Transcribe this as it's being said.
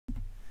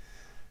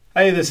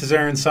Hey, this is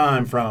Arin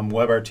Sime from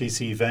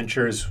WebRTC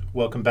Ventures.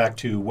 Welcome back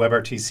to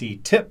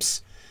WebRTC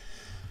Tips.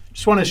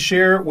 Just want to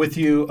share with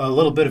you a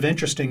little bit of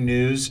interesting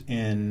news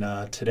in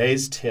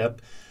today's tip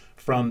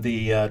from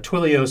the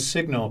Twilio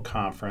Signal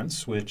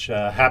Conference, which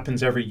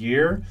happens every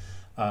year.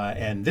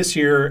 And this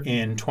year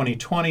in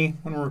 2020,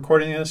 when we're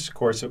recording this, of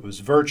course, it was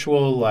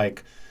virtual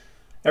like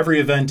every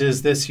event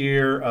is this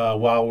year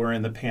while we're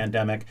in the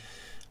pandemic.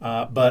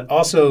 But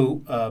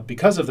also,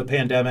 because of the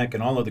pandemic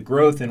and all of the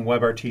growth in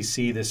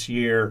WebRTC this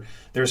year,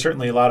 there are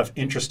certainly a lot of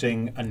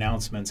interesting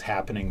announcements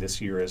happening this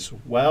year as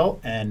well.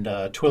 And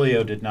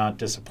Twilio did not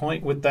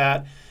disappoint with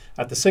that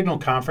at the Signal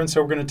Conference.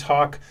 So we're going to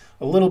talk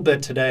a little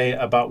bit today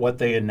about what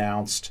they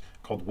announced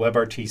called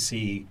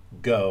WebRTC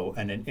Go,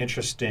 and an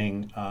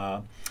interesting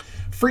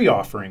free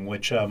offering,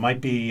 which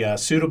might be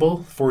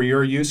suitable for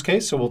your use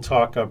case. So we'll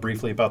talk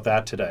briefly about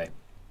that today.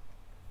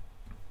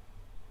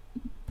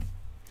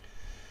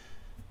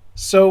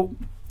 So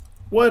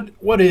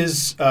what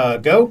is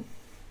Go?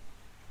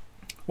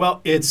 Well,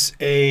 it's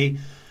a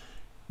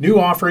new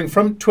offering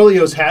from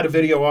Twilio's had a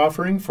video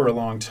offering for a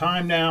long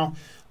time now,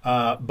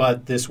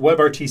 but this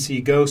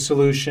WebRTC Go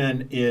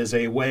solution is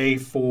a way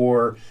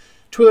for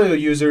Twilio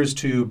users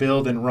to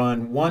build and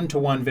run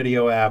one-to-one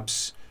video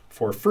apps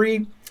for free.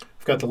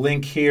 We've got the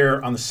link here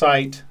on the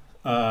site,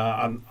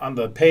 on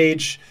the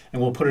page,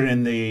 and we'll put it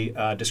in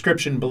the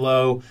description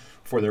below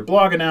for their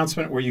blog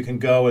announcement, where you can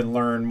go and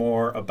learn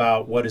more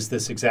about what does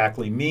this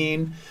exactly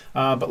mean.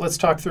 But let's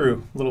talk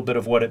through a little bit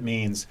of what it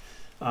means.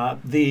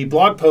 The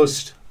blog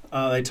post,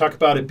 they talk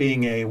about it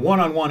being a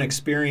one-on-one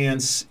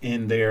experience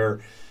in their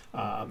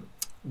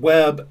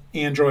web,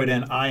 Android,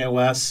 and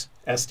iOS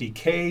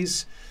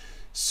SDKs.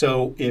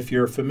 So if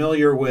you're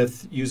familiar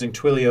with using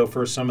Twilio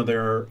for some of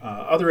their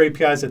other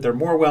APIs that they're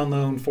more well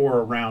known for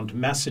around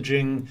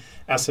messaging,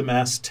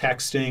 SMS,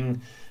 texting,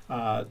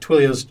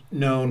 Twilio's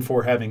known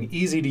for having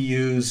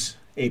easy-to-use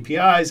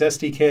APIs,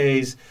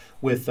 SDKs,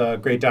 with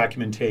great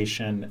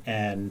documentation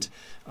and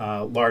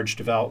large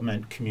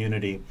development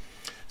community.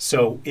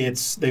 So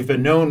they've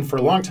been known for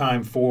a long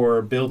time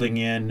for building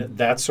in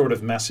that sort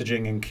of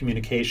messaging and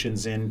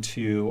communications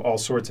into all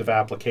sorts of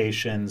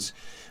applications.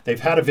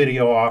 They've had a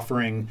video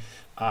offering,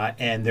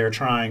 and they're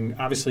trying,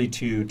 obviously,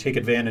 to take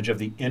advantage of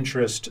the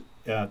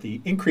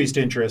increased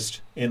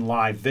interest in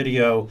live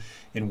video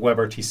in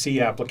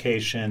WebRTC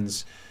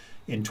applications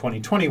in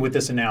 2020 with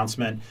this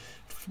announcement,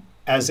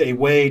 as a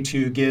way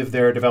to give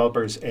their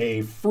developers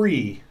a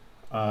free,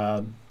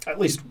 at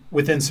least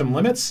within some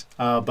limits,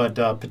 but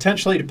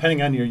potentially,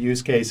 depending on your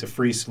use case, a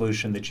free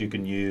solution that you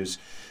can use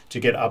to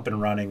get up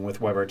and running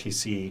with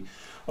WebRTC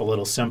a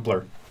little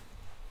simpler.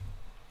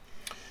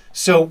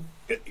 So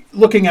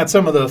looking at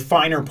some of the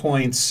finer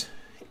points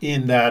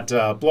in that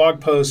blog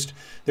post,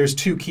 there's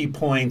two key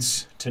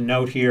points to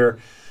note here.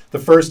 The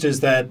first is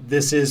that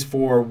this is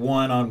for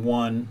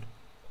one-on-one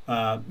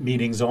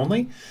meetings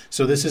only.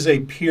 So this is a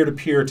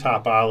peer-to-peer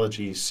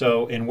topology.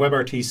 So in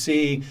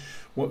WebRTC,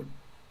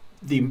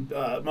 the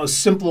most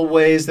simple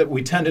ways that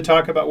we tend to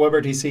talk about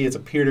WebRTC is a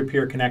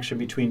peer-to-peer connection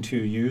between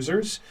two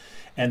users.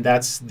 And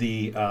that's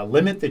the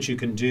limit that you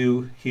can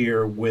do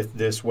here with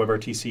this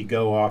WebRTC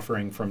Go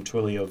offering from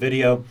Twilio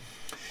Video.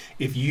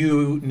 If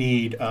you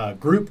need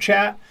group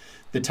chat,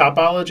 the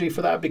topology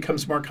for that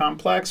becomes more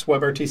complex.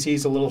 WebRTC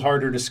is a little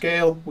harder to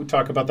scale. We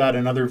talk about that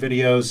in other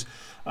videos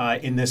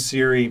in this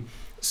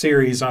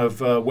series of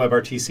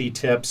WebRTC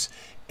tips.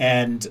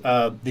 And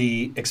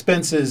the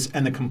expenses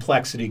and the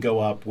complexity go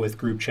up with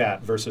group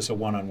chat versus a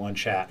one-on-one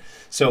chat.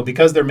 So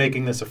because they're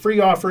making this a free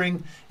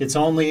offering, it's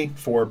only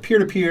for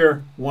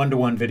peer-to-peer,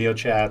 one-to-one video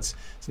chats.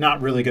 It's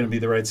not really going to be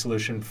the right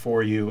solution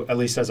for you, at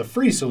least as a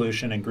free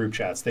solution in group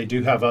chats. They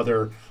do have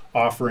other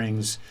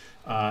offerings.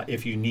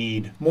 If you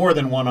need more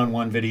than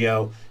one-on-one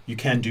video, you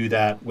can do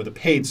that with a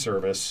paid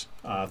service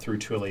through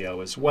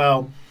Twilio as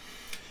well.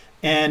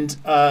 And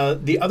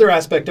the other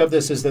aspect of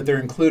this is that they're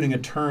including a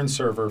turn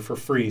server for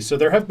free. So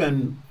there have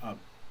been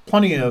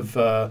plenty of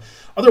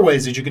other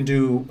ways that you can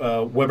do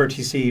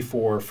WebRTC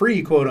for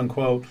free, quote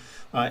unquote,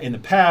 in the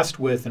past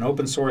with an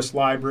open source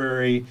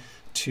library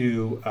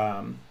to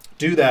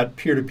do that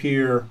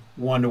peer-to-peer,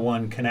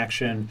 one-to-one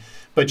connection.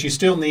 But you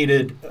still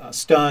needed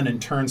stun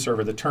and turn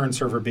server, the turn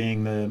server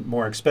being the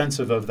more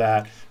expensive of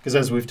that, because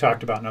as we've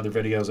talked about in other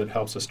videos, it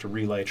helps us to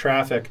relay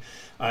traffic.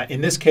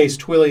 In this case,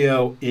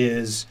 Twilio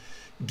is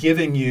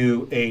giving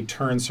you a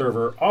turn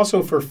server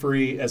also for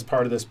free as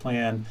part of this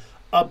plan,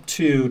 up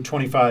to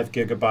 25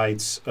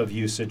 gigabytes of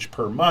usage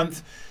per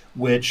month,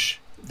 which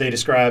they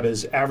describe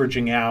as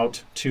averaging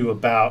out to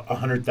about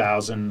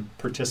 100,000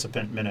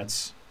 participant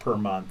minutes per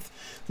month.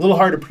 A little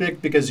hard to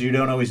predict because you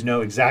don't always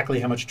know exactly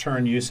how much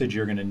turn usage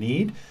you're going to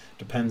need.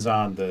 Depends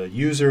on the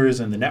users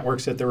and the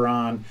networks that they're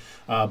on.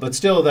 But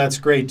still, that's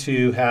great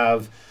to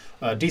have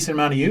a decent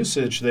amount of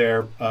usage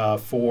there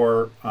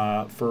for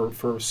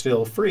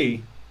still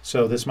free.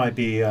 So this might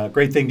be a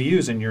great thing to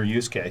use in your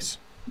use case.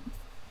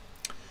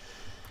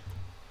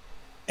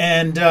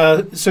 And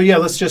so yeah,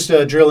 let's just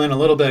drill in a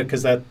little bit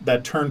because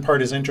that turn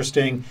part is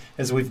interesting.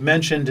 As we've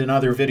mentioned in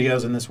other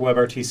videos in this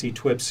WebRTC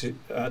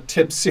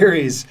tips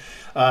series,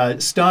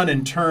 stun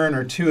and turn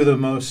are two of the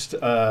most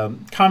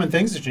common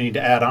things that you need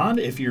to add on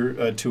if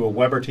you're to a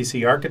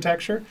WebRTC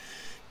architecture.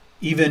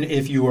 Even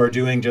if you are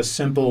doing just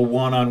simple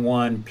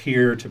one-on-one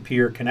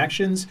peer-to-peer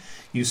connections,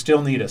 you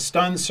still need a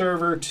stun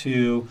server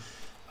to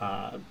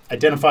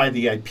identify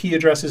the IP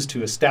addresses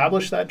to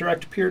establish that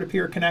direct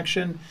peer-to-peer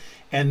connection.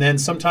 And then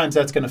sometimes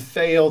that's going to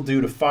fail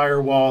due to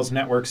firewalls,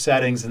 network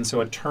settings, and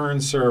so a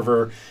turn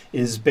server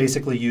is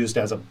basically used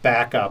as a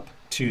backup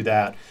to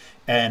that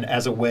and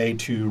as a way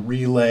to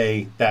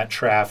relay that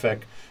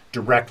traffic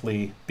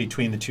directly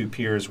between the two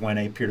peers when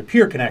a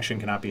peer-to-peer connection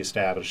cannot be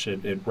established.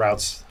 It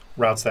routes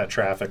that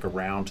traffic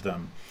around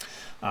them.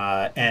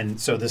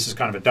 And so this is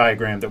kind of a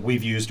diagram that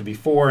we've used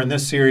before in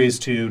this series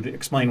to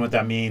explain what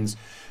that means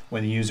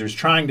when the user is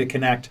trying to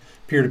connect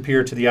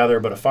peer-to-peer to the other,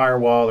 but a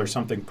firewall or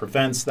something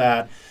prevents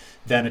that.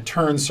 Then a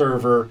turn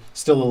server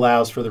still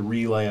allows for the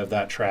relay of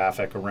that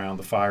traffic around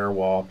the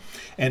firewall.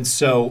 And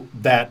so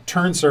that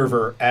turn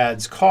server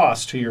adds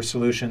cost to your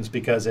solutions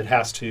because it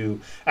has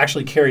to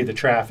actually carry the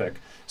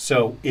traffic.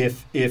 So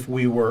if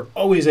we were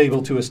always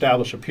able to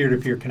establish a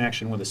peer-to-peer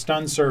connection with a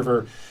stun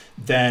server,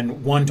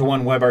 then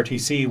one-to-one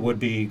WebRTC would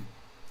be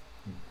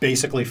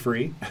basically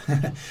free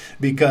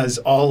because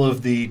all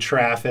of the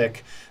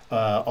traffic,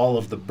 all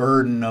of the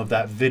burden of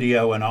that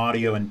video and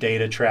audio and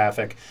data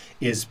traffic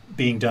is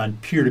being done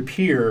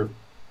peer-to-peer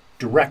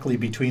directly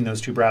between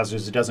those two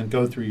browsers. It doesn't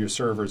go through your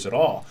servers at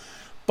all.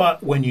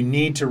 But when you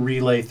need to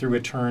relay through a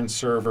turn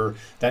server,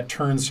 that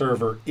turn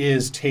server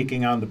is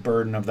taking on the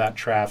burden of that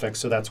traffic.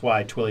 So that's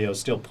why Twilio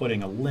is still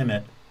putting a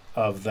limit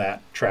of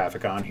that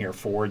traffic on here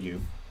for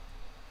you.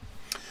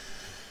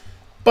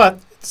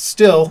 But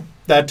still,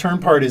 that turn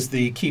part is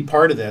the key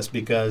part of this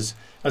because,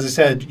 as I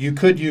said, you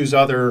could use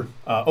other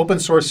open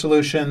source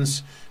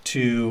solutions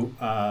to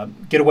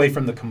get away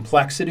from the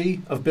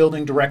complexity of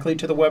building directly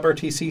to the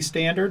WebRTC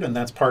standard, and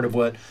that's part of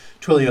what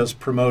Twilio is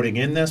promoting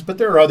in this. But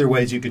there are other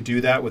ways you could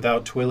do that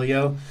without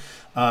Twilio.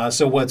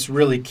 So what's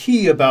really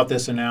key about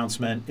this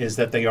announcement is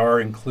that they are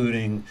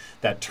including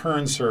that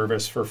turn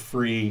service for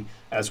free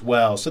as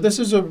well. So this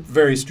is a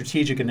very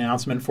strategic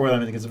announcement for them.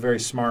 I think it's a very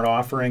smart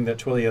offering that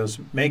Twilio is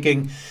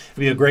making.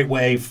 It'll be a great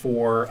way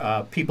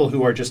for people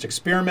who are just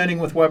experimenting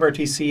with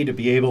WebRTC to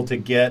be able to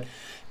get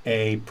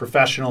a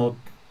professional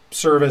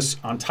service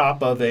on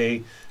top of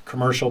a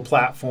commercial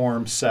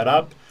platform set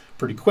up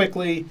pretty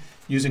quickly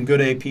using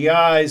good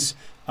APIs.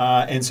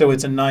 And so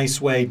it's a nice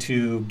way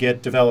to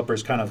get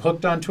developers kind of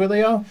hooked on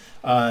Twilio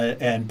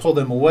and pull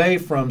them away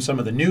from some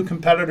of the new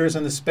competitors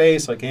in the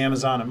space like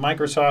Amazon and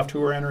Microsoft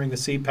who are entering the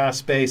CPaaS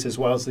space, as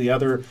well as the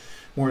other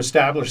more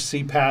established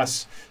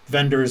CPaaS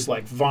vendors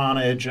like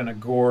Vonage and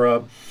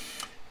Agora.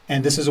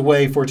 And this is a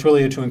way for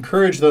Twilio to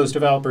encourage those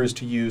developers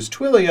to use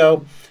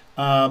Twilio.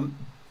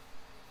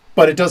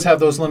 But it does have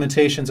those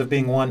limitations of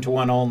being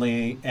one-to-one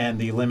only and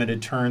the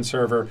limited turn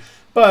server.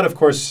 But of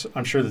course,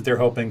 I'm sure that they're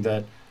hoping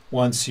that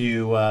once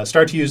you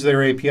start to use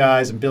their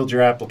APIs and build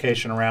your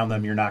application around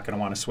them, you're not going to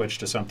want to switch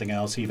to something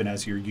else, even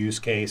as your use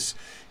case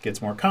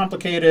gets more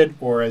complicated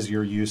or as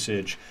your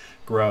usage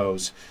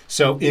grows.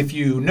 So if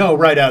you know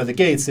right out of the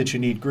gates that you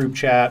need group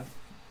chat,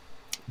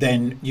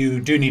 then you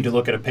do need to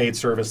look at a paid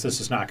service.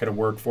 This is not going to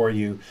work for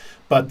you,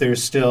 but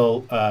there's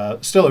still a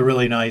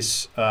really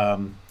nice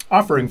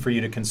offering for you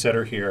to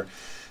consider here.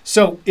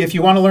 So if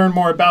you want to learn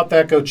more about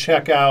that, go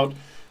check out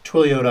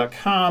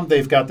Twilio.com.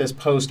 They've got this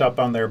post up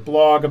on their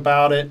blog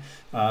about it.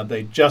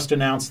 They just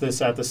announced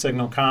this at the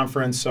Signal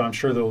conference, so I'm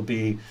sure there will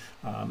be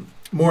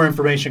more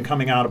information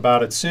coming out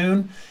about it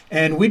soon.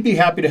 And we'd be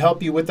happy to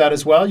help you with that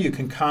as well. You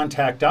can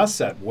contact us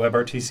at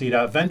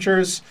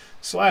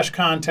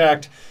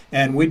WebRTC.ventures/contact,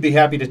 and we'd be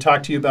happy to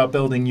talk to you about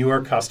building your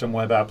custom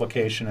web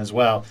application as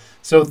well.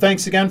 So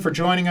thanks again for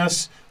joining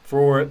us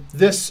for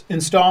this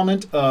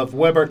installment of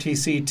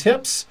WebRTC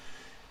Tips.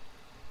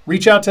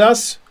 Reach out to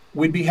us.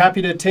 We'd be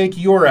happy to take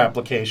your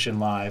application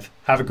live.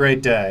 Have a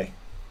great day.